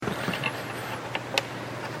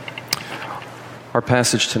Our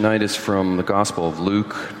passage tonight is from the Gospel of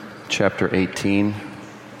Luke, chapter 18,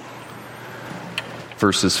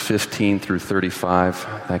 verses 15 through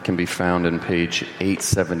 35. That can be found in page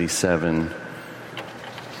 877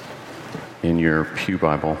 in your Pew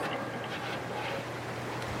Bible.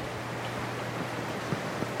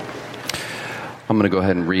 I'm going to go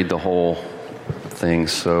ahead and read the whole thing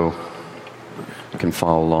so you can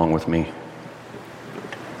follow along with me.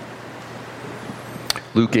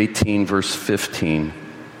 Luke 18, verse 15.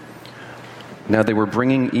 Now they were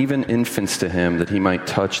bringing even infants to him that he might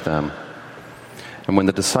touch them. And when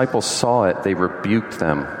the disciples saw it, they rebuked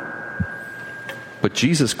them. But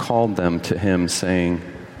Jesus called them to him, saying,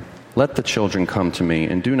 "Let the children come to me,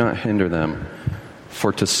 and do not hinder them,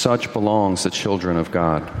 for to such belongs the children of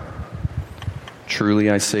God.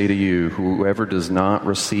 Truly I say to you, whoever does not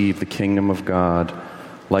receive the kingdom of God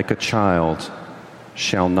like a child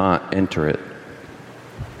shall not enter it."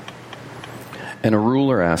 And a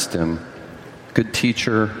ruler asked him, "Good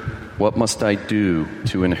teacher, what must I do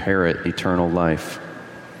to inherit eternal life?"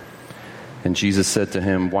 And Jesus said to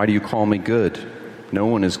him, "Why do you call me good? No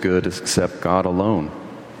one is good except God alone.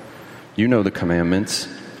 You know the commandments.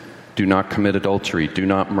 Do not commit adultery, do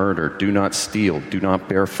not murder, do not steal, do not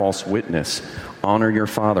bear false witness, honor your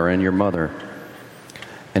father and your mother."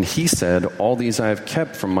 And he said, "All these I have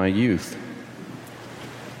kept from my youth."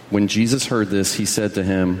 When Jesus heard this, he said to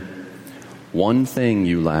him, "One thing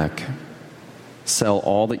you lack. Sell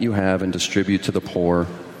all that you have and distribute to the poor,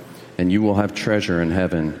 and you will have treasure in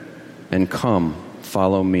heaven. And come,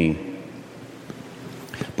 follow me."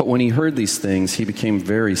 But when he heard these things, he became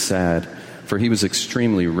very sad, for he was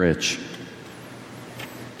extremely rich.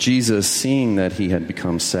 Jesus, seeing that he had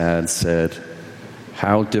become sad, said,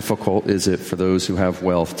 "How difficult is it for those who have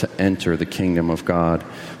wealth to enter the kingdom of God?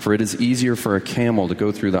 For it is easier for a camel to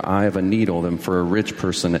go through the eye of a needle than for a rich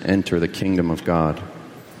person to enter the kingdom of God."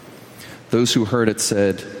 Those who heard it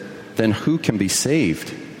said, "Then who can be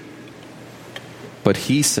saved?" But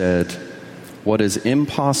he said, "What is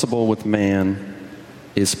impossible with man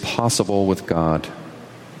is possible with God."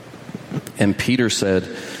 And Peter said,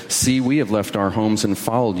 "See, we have left our homes and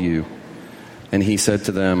followed you." And he said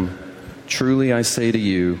to them, "Truly I say to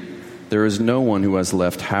you, there is no one who has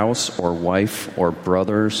left house or wife or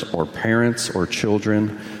brothers or parents or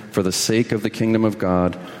children for the sake of the kingdom of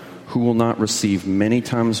God who will not receive many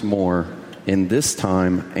times more in this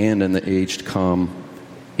time and in the age to come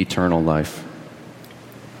eternal life."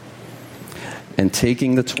 And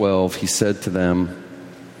taking the 12, he said to them,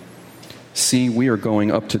 "See, we are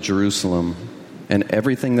going up to Jerusalem, and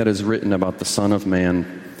everything that is written about the Son of Man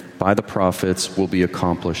by the prophets will be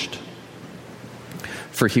accomplished.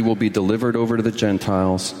 For he will be delivered over to the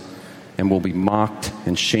Gentiles and will be mocked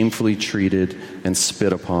and shamefully treated and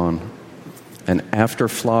spit upon. And after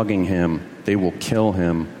flogging him, they will kill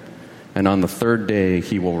him, and on the third day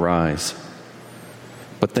he will rise."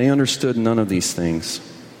 But they understood none of these things.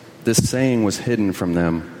 This saying was hidden from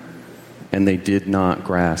them, and they did not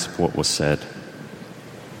grasp what was said.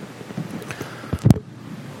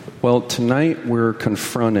 Well, tonight we're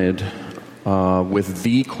confronted with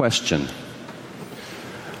the question.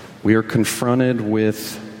 We are confronted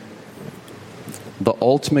with the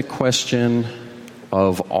ultimate question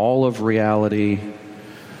of all of reality.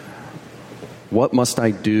 What must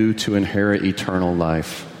I do to inherit eternal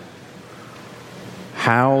life?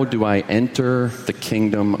 How do I enter the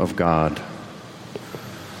kingdom of God?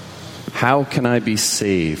 How can I be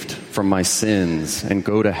saved from my sins and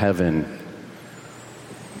go to heaven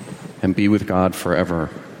and be with God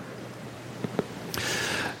forever?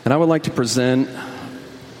 And I would like to present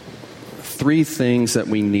three things that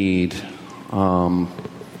we need from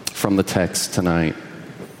the text tonight.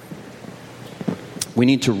 We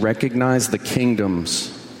need to recognize the kingdoms.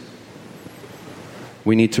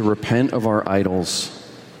 We need to repent of our idols.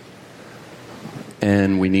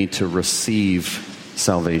 And we need to receive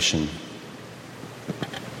salvation.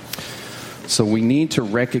 So we need to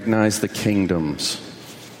recognize the kingdoms.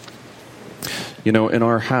 You know, in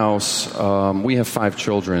our house, we have 5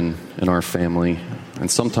 children in our family, and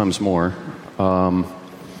sometimes more.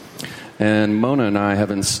 And Mona and I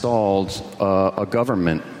have installed a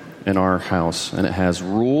government in our house, and it has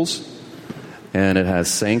rules, and it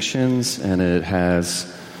has sanctions, and it has,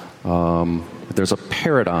 there's a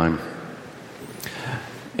paradigm.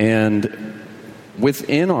 And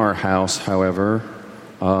within our house, however,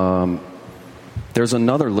 there's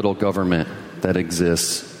another little government that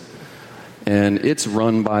exists, and it's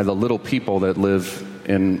run by the little people that live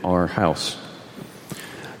in our house.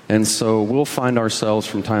 And so we'll find ourselves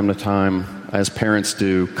from time to time, as parents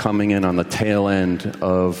do, coming in on the tail end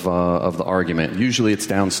of the argument. Usually it's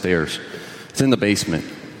downstairs. It's in the basement.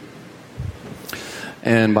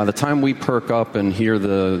 And by the time we perk up and hear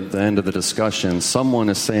the end of the discussion, someone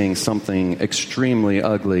is saying something extremely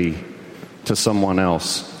ugly to someone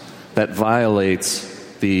else that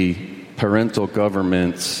violates the parental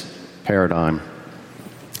government's paradigm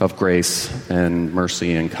of grace and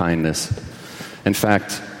mercy and kindness. In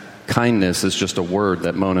fact, kindness is just a word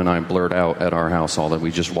that Mona and I blurt out at our house all that we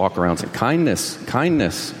just walk around saying, kindness,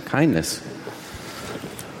 kindness, kindness.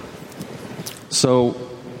 So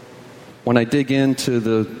when I dig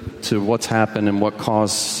into what's happened and what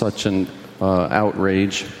caused such an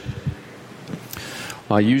outrage,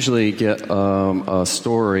 I usually get a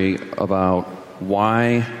story about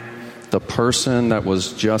why the person that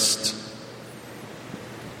was just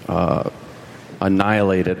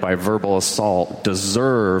annihilated by verbal assault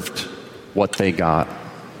deserved what they got.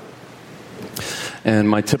 And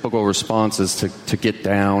my typical response is to get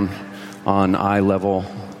down on eye level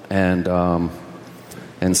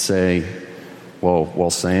and say, well,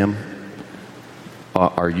 Sam,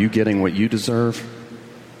 are you getting what you deserve?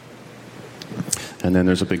 And then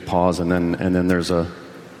there's a big pause, and then there's a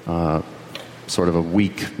sort of a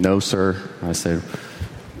weak no, sir. I say,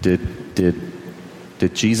 did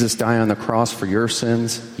Jesus die on the cross for your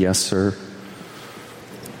sins? Yes, sir.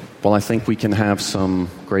 Well, I think we can have some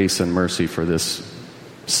grace and mercy for this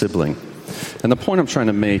sibling. And the point I'm trying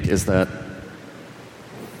to make is that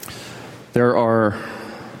there are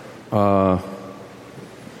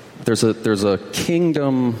there's a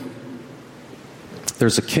kingdom.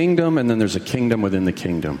 There's a kingdom, and then there's a kingdom within the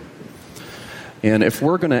kingdom. And if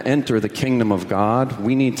we're going to enter the kingdom of God,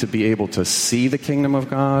 we need to be able to see the kingdom of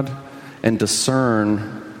God and discern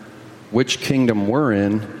which kingdom we're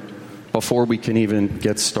in before we can even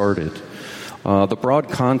get started. The broad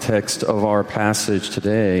context of our passage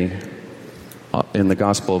today in the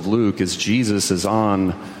Gospel of Luke is Jesus is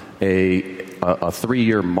on a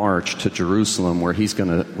 3-year march to Jerusalem where he's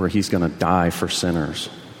going to die for sinners.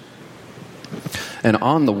 And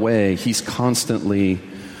on the way, he's constantly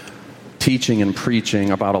teaching and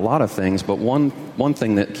preaching about a lot of things, but one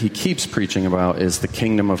thing that he keeps preaching about is the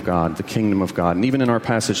kingdom of God, the kingdom of God. And even in our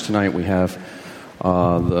passage tonight, we have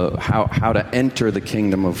how to enter the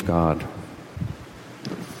kingdom of God.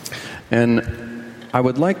 And I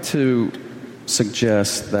would like to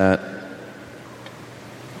suggest that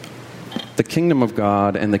the kingdom of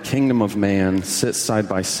God and the kingdom of man sit side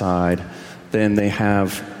by side. Then they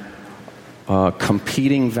have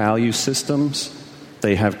competing value systems,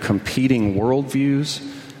 they have competing worldviews,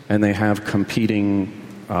 and they have competing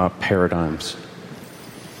paradigms.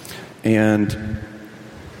 And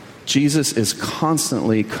Jesus is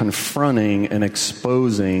constantly confronting and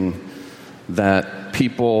exposing that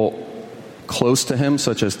people close to him,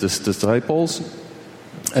 such as his disciples,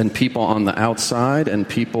 and people on the outside, and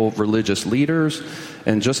people, religious leaders,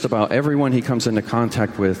 and just about everyone he comes into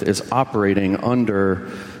contact with is operating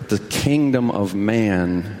under the kingdom of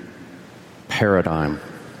man paradigm.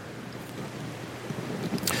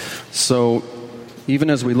 So even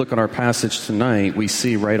as we look at our passage tonight, we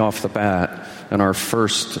see right off the bat in our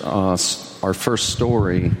first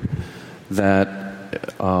story that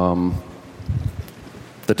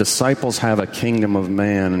the disciples have a kingdom of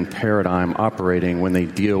man and paradigm operating when they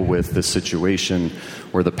deal with the situation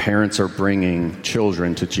where the parents are bringing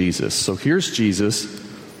children to Jesus. So here's Jesus.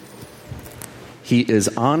 He is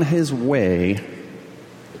on his way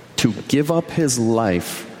to give up his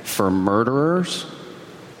life for murderers,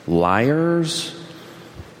 liars,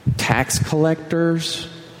 tax collectors,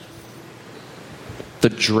 the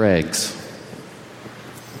dregs.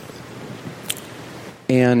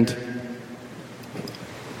 And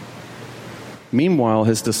meanwhile,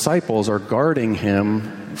 his disciples are guarding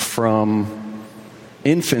him from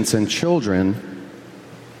infants and children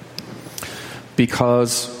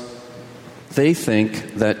because they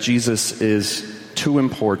think that Jesus is too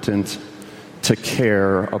important to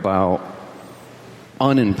care about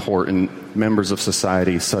unimportant members of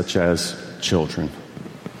society such as children.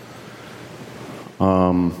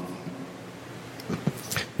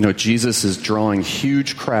 Jesus is drawing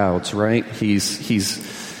huge crowds, right? He's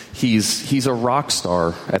a rock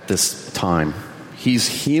star at this time. He's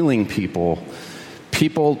healing people.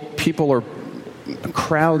 People are,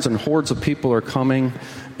 crowds and hordes of people are coming,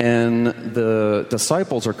 and the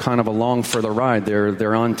disciples are kind of along for the ride.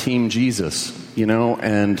 They're on Team Jesus,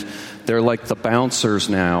 and they're like the bouncers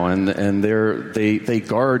now, and they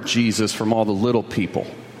guard Jesus from all the little people.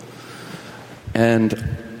 And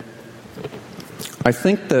I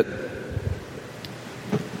think that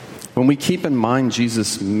when we keep in mind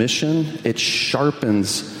Jesus' mission, it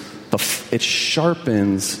sharpens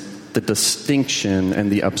the distinction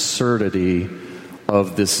and the absurdity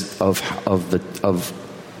of this of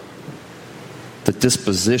the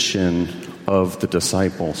disposition of the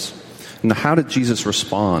disciples. And how did Jesus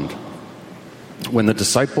respond when the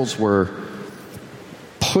disciples were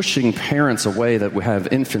pushing parents away that would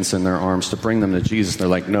have infants in their arms to bring them to Jesus? They're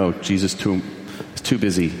like, no, Jesus is too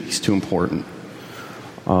busy. He's too important.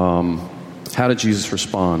 How did Jesus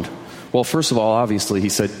respond? Well, first of all, obviously, he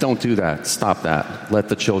said, don't do that. Stop that. Let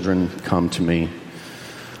the children come to me.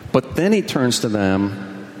 But then he turns to them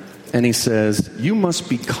and he says, you must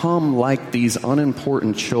become like these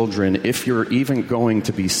unimportant children if you're even going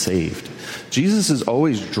to be saved. Jesus is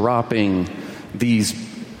always dropping these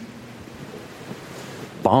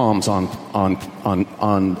bombs on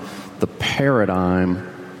the paradigm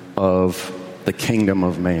of the kingdom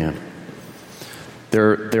of man.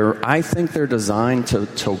 I think they're designed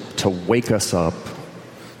to wake us up,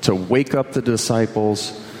 to wake up the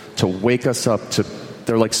disciples, to wake us up to.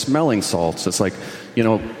 They're like smelling salts. It's like,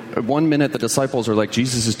 1 minute the disciples are like,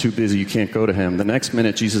 Jesus is too busy, you can't go to him. The next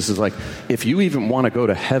minute Jesus is like, if you even want to go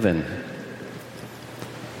to heaven,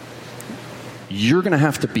 you're going to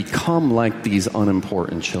have to become like these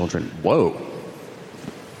unimportant children. Whoa.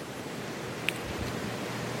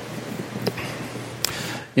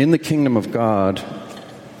 In the kingdom of God,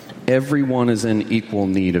 everyone is in equal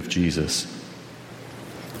need of Jesus.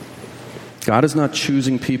 God is not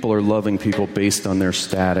choosing people or loving people based on their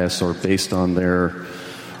status or based on their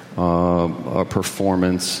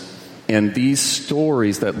performance. And these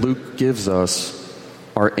stories that Luke gives us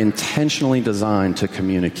are intentionally designed to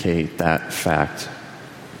communicate that fact.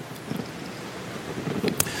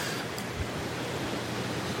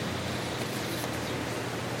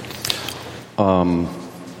 The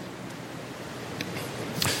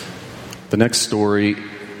next story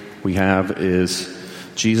we have is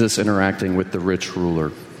Jesus interacting with the rich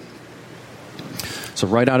ruler. So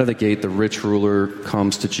right out of the gate, the rich ruler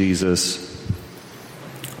comes to Jesus.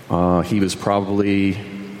 He was probably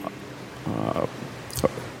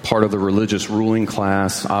part of the religious ruling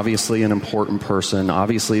class, obviously an important person,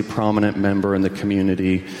 obviously a prominent member in the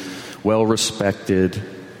community, well respected,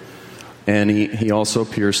 and he also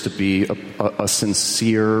appears to be a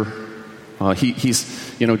sincere.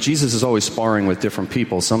 Jesus is always sparring with different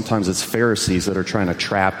people. Sometimes it's Pharisees that are trying to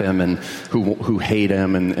trap him and who hate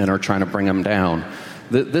him and are trying to bring him down.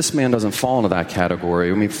 This man doesn't fall into that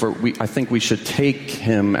category. I think we should take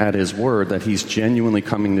him at his word that he's genuinely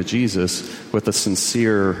coming to Jesus with a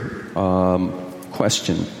sincere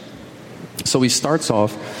question. So he starts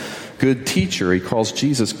off, good teacher. He calls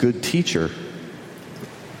Jesus good teacher.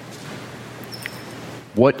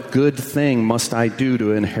 What good thing must I do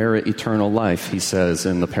to inherit eternal life, he says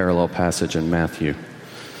in the parallel passage in Matthew.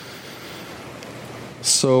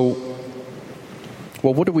 So,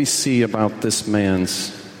 what do we see about this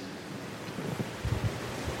man's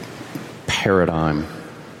paradigm?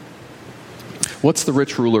 What's the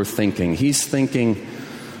rich ruler thinking? He's thinking,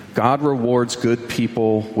 God rewards good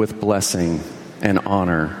people with blessing and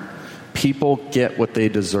honor. People get what they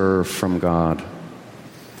deserve from God.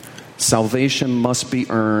 Salvation must be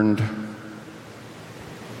earned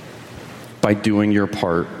by doing your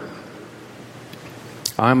part.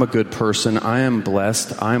 I'm a good person. I am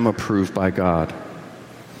blessed. I am approved by God.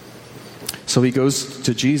 So he goes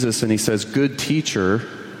to Jesus and he says, good teacher,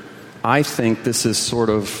 I think this is sort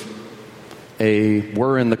of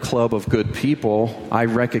we're in the club of good people. I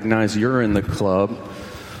recognize you're in the club.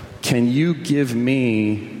 Can you give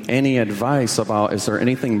me any advice about, is there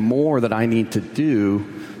anything more that I need to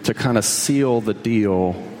do to kind of seal the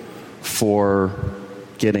deal for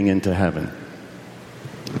getting into heaven?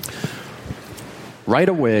 Right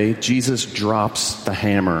away, Jesus drops the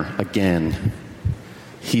hammer again.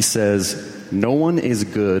 He says, no one is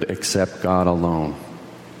good except God alone.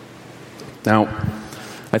 Now,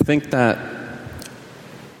 I think that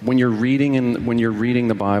when you're reading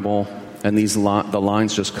the Bible and the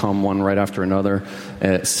lines just come one right after another,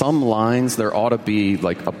 some lines there ought to be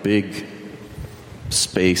like a big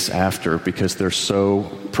space after because they're so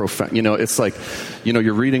profound. It's like,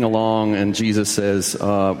 you're reading along and Jesus says,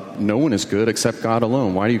 no one is good except God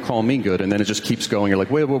alone. Why do you call me good? And then it just keeps going. You're like,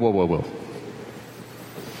 whoa.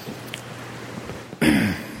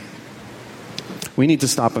 We need to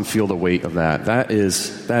stop and feel the weight of that. That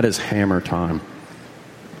is hammer time.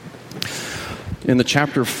 In the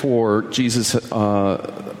chapter 4, Jesus,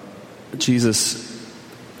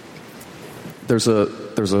 there's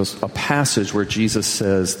a passage where Jesus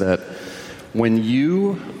says that when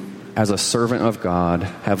you, as a servant of God,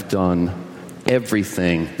 have done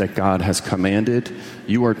everything that God has commanded,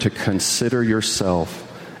 you are to consider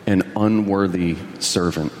yourself an unworthy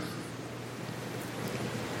servant.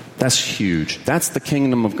 That's huge. That's the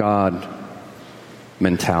kingdom of God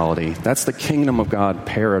mentality. That's the kingdom of God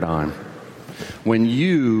paradigm. When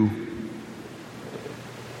you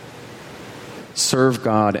serve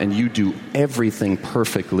God and you do everything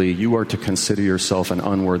perfectly, you are to consider yourself an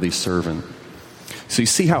unworthy servant. So you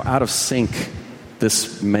see how out of sync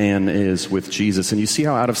this man is with Jesus, and you see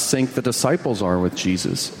how out of sync the disciples are with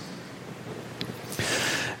Jesus.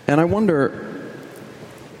 And I wonder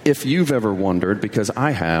if you've ever wondered, because I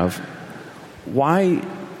have, why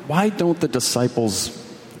don't the disciples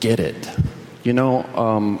get it? You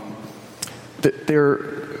know, there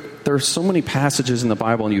are so many passages in the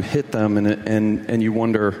Bible, and you hit them, and you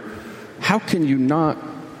wonder, how can you not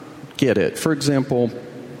get it? For example,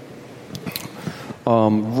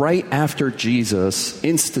 right after Jesus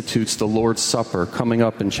institutes the Lord's Supper, coming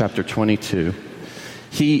up in chapter 22,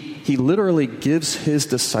 he literally gives his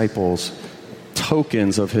disciples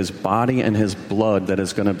tokens of his body and his blood that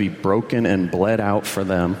is going to be broken and bled out for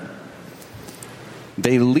them.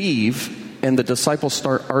 They leave, and the disciples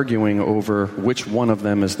start arguing over which one of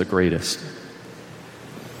them is the greatest.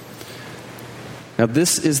 Now,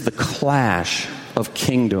 this is the clash of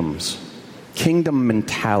kingdoms, kingdom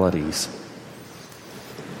mentalities.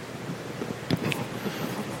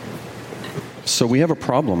 So we have a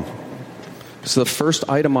problem. So the first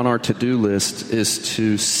item on our to-do list is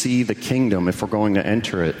to see the kingdom if we're going to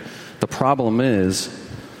enter it. The problem is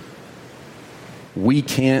we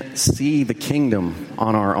can't see the kingdom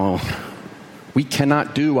on our own. We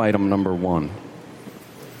cannot do item number one.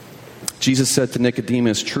 Jesus said to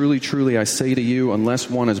Nicodemus, "Truly, truly, I say to you,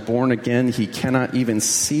 unless one is born again, he cannot even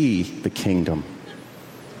see the kingdom."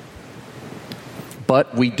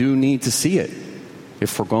 But we do need to see it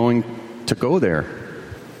if we're going to go there.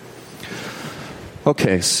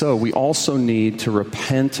 Okay, so we also need to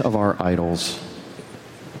repent of our idols.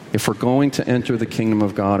 If we're going to enter the kingdom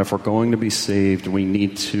of God, if we're going to be saved, we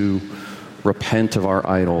need to repent of our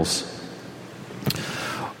idols.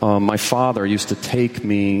 My father used to take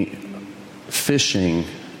me fishing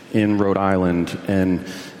in Rhode Island, and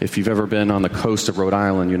if you've ever been on the coast of Rhode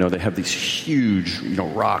Island, you know they have these huge,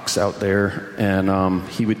 rocks out there, and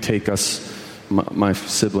he would take us, my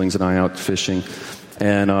siblings and I, out fishing.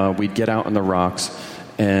 And we'd get out on the rocks,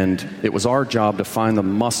 and it was our job to find the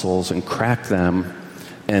mussels and crack them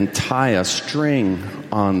and tie a string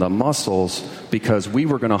on the mussels, because we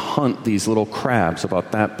were going to hunt these little crabs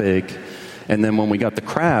about that big. And then when we got the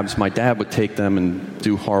crabs, my dad would take them and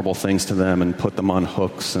do horrible things to them and put them on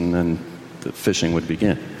hooks, and then the fishing would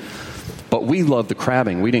begin. But we loved the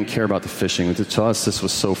crabbing. We didn't care about the fishing. To us, this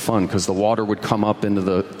was so fun because the water would come up into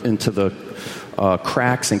the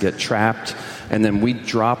cracks and get trapped, and then we'd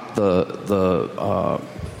drop the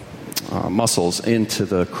mussels into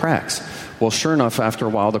the cracks. Well, sure enough, after a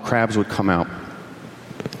while, the crabs would come out,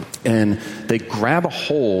 and they grab a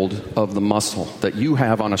hold of the mussel that you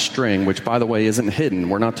have on a string, which, by the way, isn't hidden.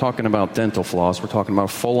 We're not talking about dental floss. We're talking about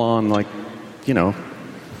full-on,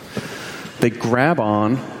 They grab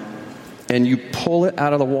on, and you pull it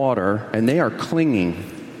out of the water, and they are clinging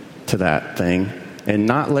to that thing and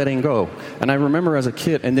not letting go. And I remember as a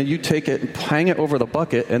kid, and then you take it and hang it over the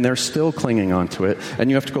bucket, and they're still clinging onto it, and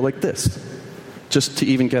you have to go like this just to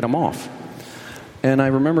even get them off. And I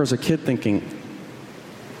remember as a kid thinking,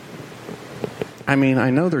 I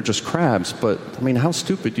know they're just crabs, but how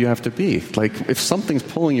stupid do you have to be? Like, if something's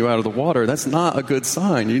pulling you out of the water, that's not a good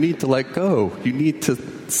sign. You need to let go. You need to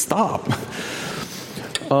stop.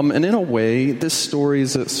 And in a way, this story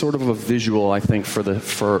is a sort of a visual, I think, for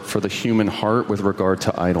the human heart with regard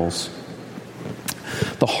to idols.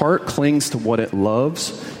 The heart clings to what it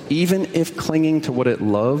loves, even if clinging to what it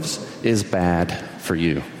loves is bad for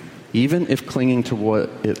you. Even if clinging to what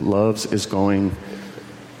it loves is going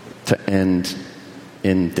to end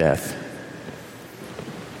in death.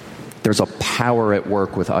 There's a power at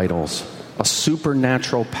work with idols, a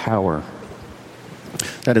supernatural power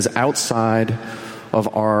that is outside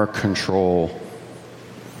of our control.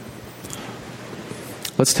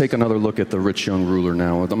 Let's take another look at the rich young ruler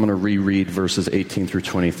now. I'm going to reread verses 18 through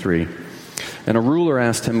 23. And a ruler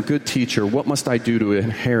asked him, "Good teacher, what must I do to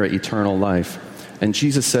inherit eternal life?" And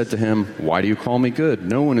Jesus said to him, "Why do you call me good?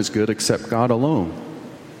 No one is good except God alone.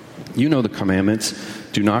 You know the commandments.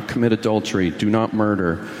 Do not commit adultery. Do not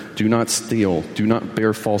murder. Do not steal. Do not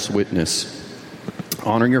bear false witness.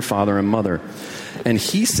 Honor your father and mother." And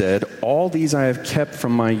he said, "All these I have kept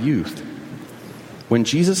from my youth." When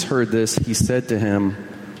Jesus heard this, he said to him,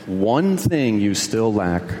 "One thing you still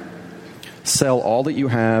lack. Sell all that you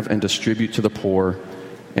have and distribute to the poor,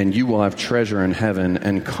 and you will have treasure in heaven,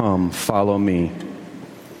 and come, follow me."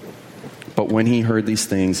 But when he heard these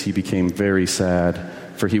things, he became very sad,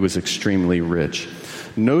 for he was extremely rich.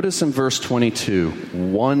 Notice in verse 22,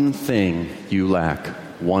 one thing you lack.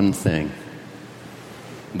 One thing.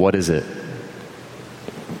 What is it?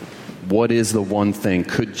 What is the one thing?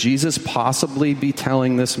 Could Jesus possibly be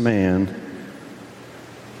telling this man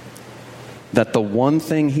that the one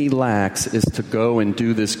thing he lacks is to go and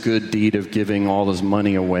do this good deed of giving all his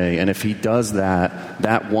money away? And if he does that,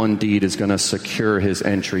 that one deed is going to secure his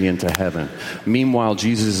entry into heaven. Meanwhile,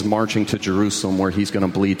 Jesus is marching to Jerusalem where he's going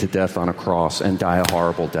to bleed to death on a cross and die a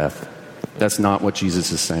horrible death. That's not what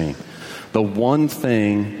Jesus is saying. The one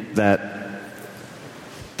thing that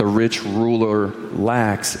the rich ruler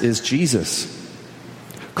lacks is Jesus.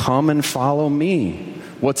 Come and follow me.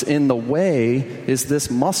 What's in the way is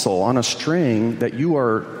this muscle on a string that you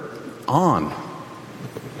are on.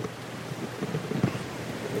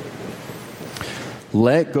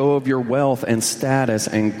 Let go of your wealth and status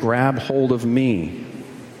and grab hold of me.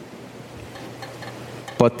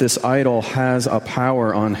 But this idol has a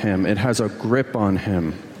power on him. It has a grip on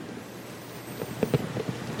him.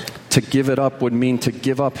 To give it up would mean to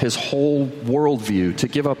give up his whole worldview, to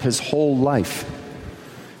give up his whole life.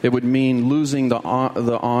 It would mean losing the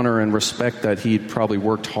honor and respect that he'd probably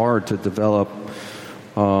worked hard to develop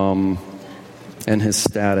and his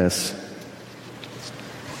status.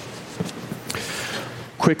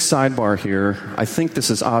 Quick sidebar here. I think this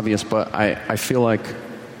is obvious, but I feel like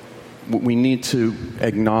we need to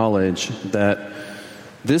acknowledge that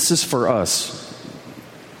this is for us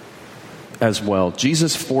as well.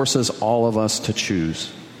 Jesus forces all of us to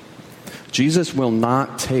choose. Jesus will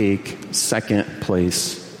not take second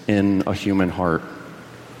place in a human heart.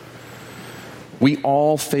 We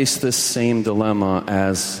all face this same dilemma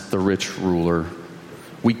as the rich ruler.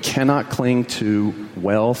 We cannot cling to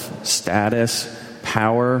wealth, status,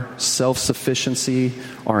 power, self-sufficiency,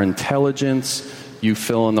 our intelligence, you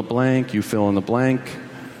fill in the blank,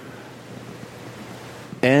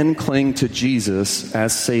 and cling to Jesus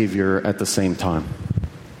as Savior at the same time.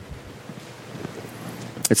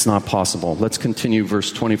 It's not possible. Let's continue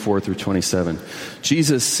verse 24 through 27.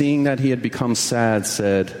 Jesus, seeing that he had become sad,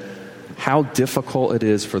 said, "How difficult it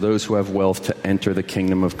is for those who have wealth to enter the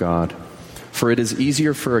kingdom of God. For it is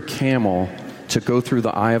easier for a camel to go through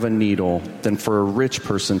the eye of a needle than for a rich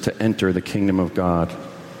person to enter the kingdom of God."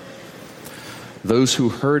 Those who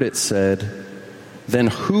heard it said, "Then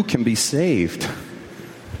who can be saved?"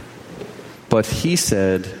 But he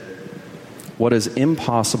said, "What is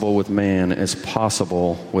impossible with man is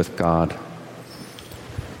possible with God."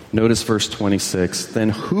 Notice verse 26. Then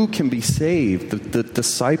who can be saved? The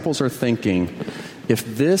disciples are thinking,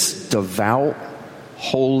 if this devout,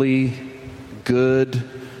 holy, good,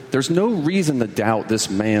 there's no reason to doubt this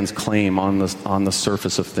man's claim on the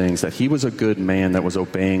surface of things, that he was a good man that was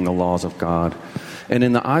obeying the laws of God. And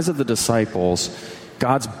in the eyes of the disciples,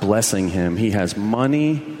 God's blessing him. He has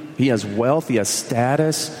money, he has wealth, he has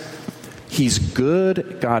status. He's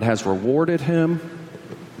good. God has rewarded him.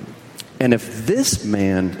 And if this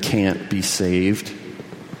man can't be saved,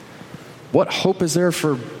 what hope is there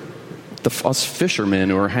for us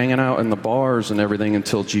fishermen who are hanging out in the bars and everything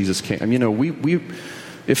until Jesus came? I mean,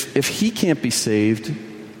 if he can't be saved,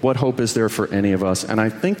 what hope is there for any of us? And I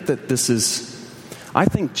think that I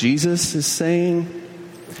think Jesus is saying,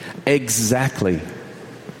 exactly.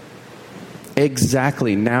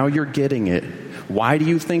 Now you're getting it. Why do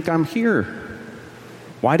you think I'm here?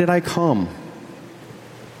 Why did I come?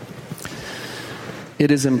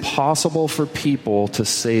 It is impossible for people to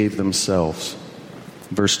save themselves.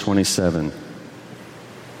 Verse 27.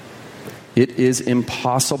 It is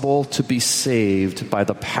impossible to be saved by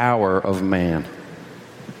the power of man,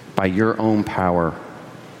 by your own power.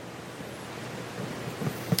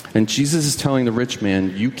 And Jesus is telling the rich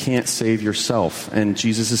man, you can't save yourself. And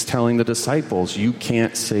Jesus is telling the disciples, you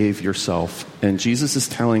can't save yourself. And Jesus is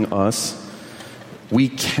telling us, we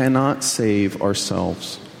cannot save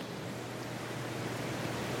ourselves.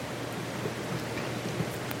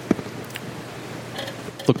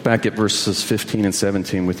 Look back at verses 15 and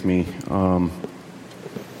 17 with me. Now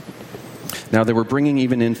they were bringing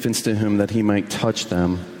even infants to him that he might touch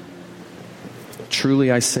them.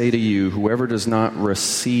 Truly I say to you, whoever does not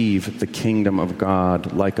receive the kingdom of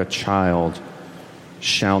God like a child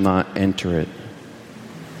shall not enter it.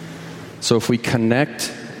 So if we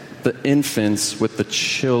connect the infants with the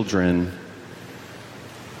children,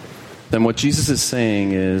 then what Jesus is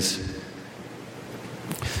saying is,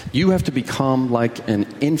 you have to become like an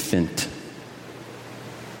infant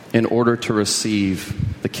in order to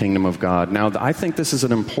receive the kingdom of God. Now, I think this is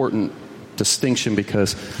an important distinction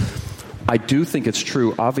because I do think it's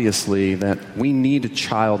true, obviously, that we need a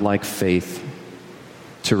childlike faith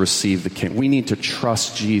to receive the King. We need to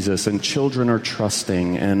trust Jesus, and children are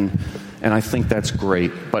trusting, and I think that's great.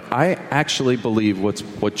 But I actually believe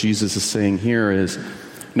what Jesus is saying here is,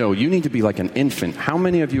 no, you need to be like an infant. How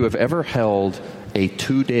many of you have ever held a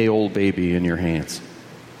 2-day-old baby in your hands?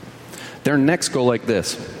 Their necks go like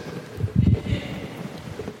this.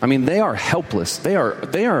 I mean, they are helpless. They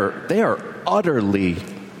are utterly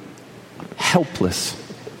helpless.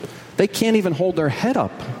 They can't even hold their head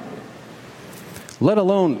up. Let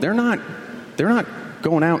alone, they're not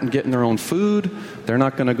going out and getting their own food. They're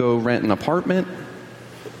not going to go rent an apartment.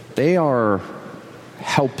 They are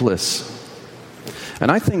helpless.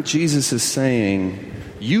 And I think Jesus is saying,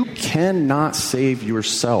 you cannot save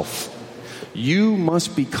yourself. You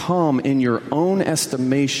must become, in your own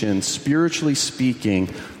estimation, spiritually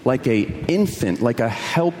speaking, like an infant, like a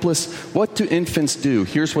helpless. What do infants do?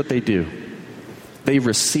 Here's what they do. They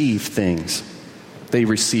receive things. They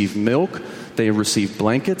receive milk. They receive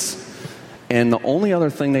blankets. And the only other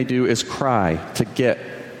thing they do is cry to get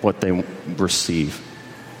what they receive.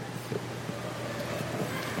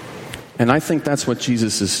 And I think that's what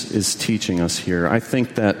Jesus is teaching us here. I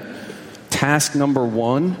think that task number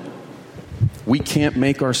 1, we can't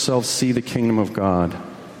make ourselves see the kingdom of God,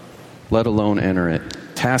 let alone enter it.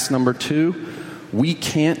 Task number 2, we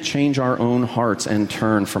can't change our own hearts and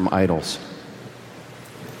turn from idols.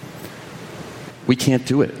 We can't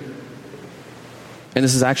do it. And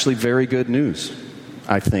this is actually very good news,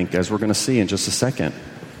 I think, as we're going to see in just a second.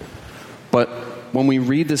 But when we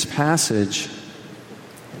read this passage,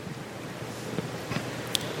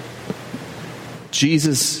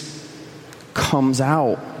 Jesus comes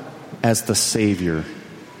out as the Savior.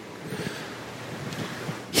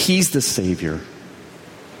 He's the Savior.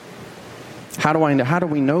 How do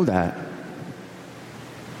we know that?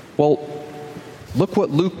 Well, look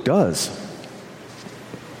what Luke does.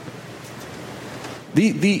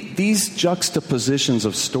 These juxtapositions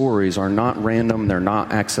of stories are not random, they're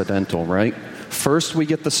not accidental, right? First, we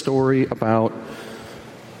get the story about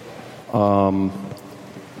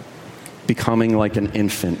becoming like an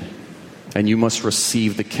infant, and you must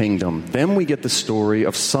receive the kingdom. Then we get the story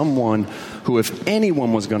of someone who, if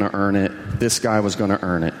anyone was going to earn it, this guy was going to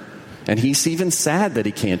earn it. And he's even sad that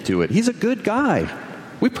he can't do it. He's a good guy.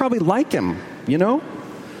 We probably like him, you know?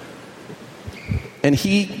 And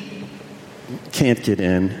he can't get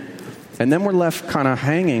in. And then we're left kind of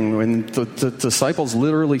hanging when the disciples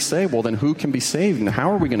literally say, well, then who can be saved? And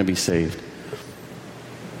how are we going to be saved?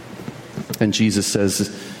 And Jesus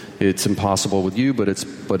says, it's impossible with you, but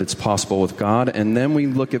it's possible with God. And then we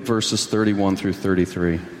look at verses 31 through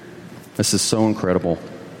 33. This is so incredible.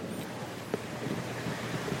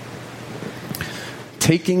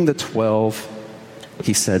 Taking the 12,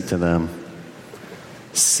 he said to them,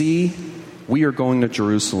 see, we are going to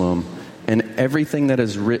Jerusalem, and everything that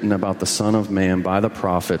is written about the Son of Man by the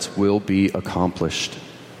prophets will be accomplished.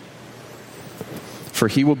 For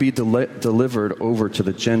he will be delivered over to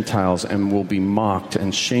the Gentiles and will be mocked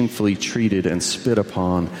and shamefully treated and spit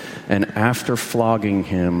upon. And after flogging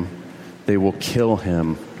him, they will kill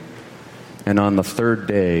him. And on the 3rd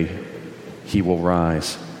day, he will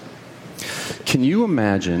rise. Can you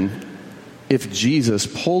imagine if Jesus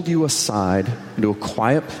pulled you aside into a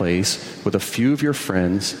quiet place with a few of your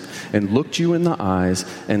friends and looked you in the eyes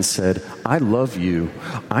and said, I love you,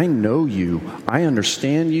 I know you, I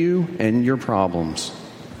understand you and your problems.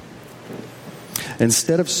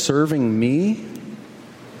 Instead of serving me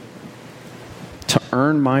to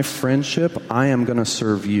earn my friendship, I am going to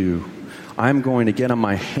serve you. I'm going to get on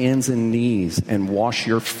my hands and knees and wash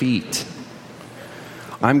your feet.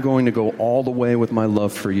 I'm going to go all the way with my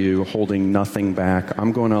love for you, holding nothing back.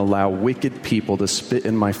 I'm going to allow wicked people to spit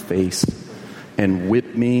in my face and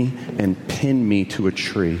whip me and pin me to a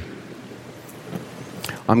tree.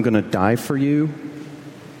 I'm going to die for you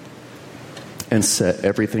and set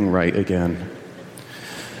everything right again.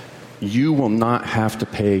 You will not have to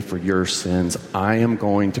pay for your sins. I am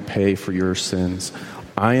going to pay for your sins.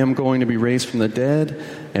 I am going to be raised from the dead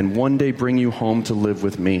and one day bring you home to live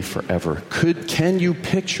with me forever. Can you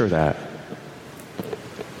picture that?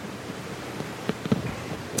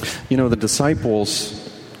 You know, the disciples,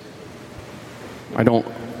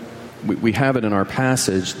 we have it in our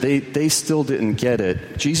passage, they still didn't get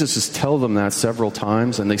it. Jesus has told them that several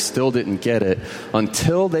times, and they still didn't get it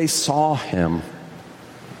until they saw him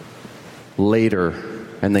later,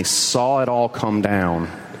 and they saw it all come down.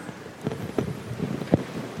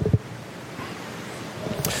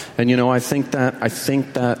 And you know, I think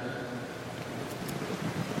that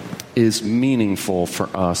is meaningful for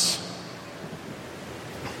us.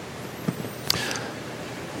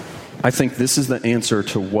 I think this is the answer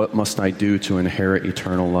to what must I do to inherit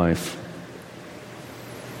eternal life.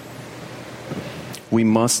 We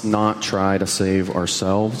must not try to save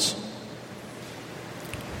ourselves,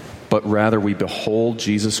 but rather we behold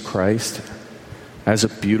Jesus Christ as a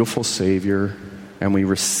beautiful Savior, and we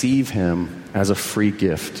receive him as a free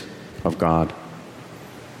gift of God.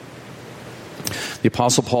 The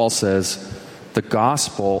Apostle Paul says, the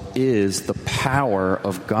gospel is the power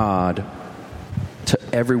of God to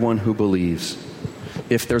everyone who believes.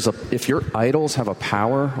 If your idols have a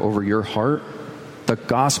power over your heart, the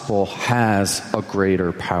gospel has a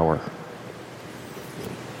greater power.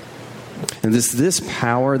 And it's this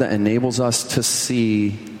power that enables us to see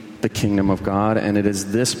the kingdom of God, and it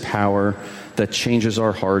is this power that changes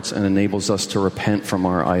our hearts and enables us to repent from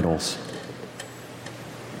our idols.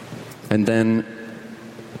 And then,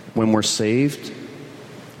 when we're saved,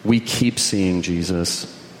 we keep seeing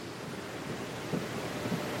Jesus.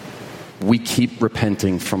 We keep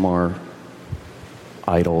repenting from our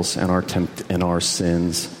idols and our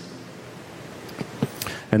sins.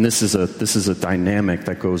 And this is a dynamic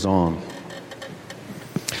that goes on.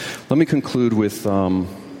 Let me conclude with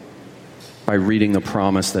by reading the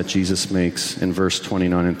promise that Jesus makes in verse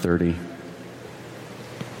 29 and 30.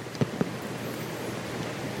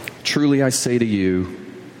 Truly I say to you,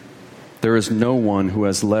 there is no one who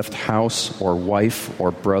has left house or wife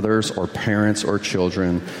or brothers or parents or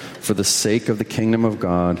children for the sake of the kingdom of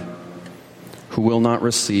God, who will not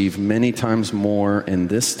receive many times more in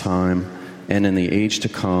this time and in the age to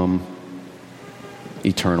come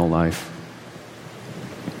eternal life.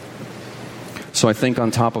 So I think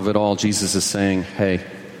on top of it all, Jesus is saying, hey,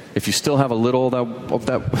 if you still have a little of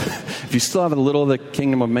that if you still have a little of the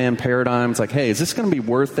kingdom of man paradigm, it's like, hey, is this going to be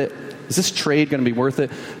worth it? Is this trade going to be worth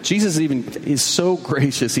it? Jesus is so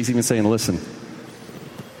gracious, he's even saying, listen,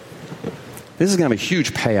 this is going to be a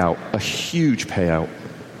huge payout.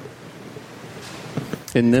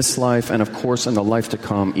 In this life, and of course in the life to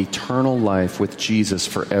come, eternal life with Jesus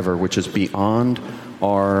forever, which is beyond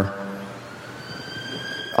our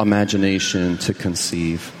imagination to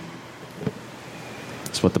conceive.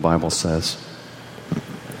 That's what the Bible says.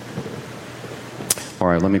 All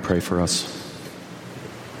right, let me pray for us.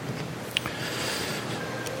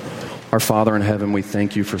 Our Father in heaven, we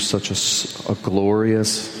thank you for such a glorious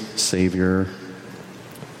Savior.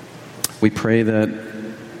 We pray that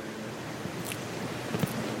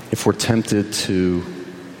if we're tempted to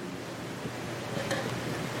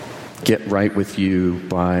get right with you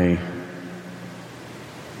by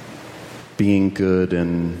being good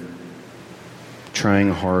and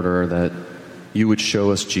trying harder, that you would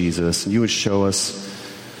show us Jesus, and you would show us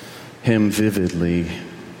him vividly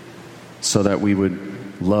so that we would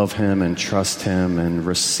love him and trust him and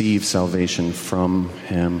receive salvation from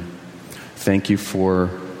him. Thank you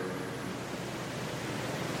for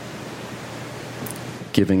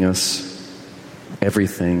giving us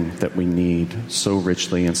everything that we need so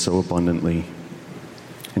richly and so abundantly.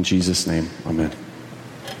 In Jesus' name, amen.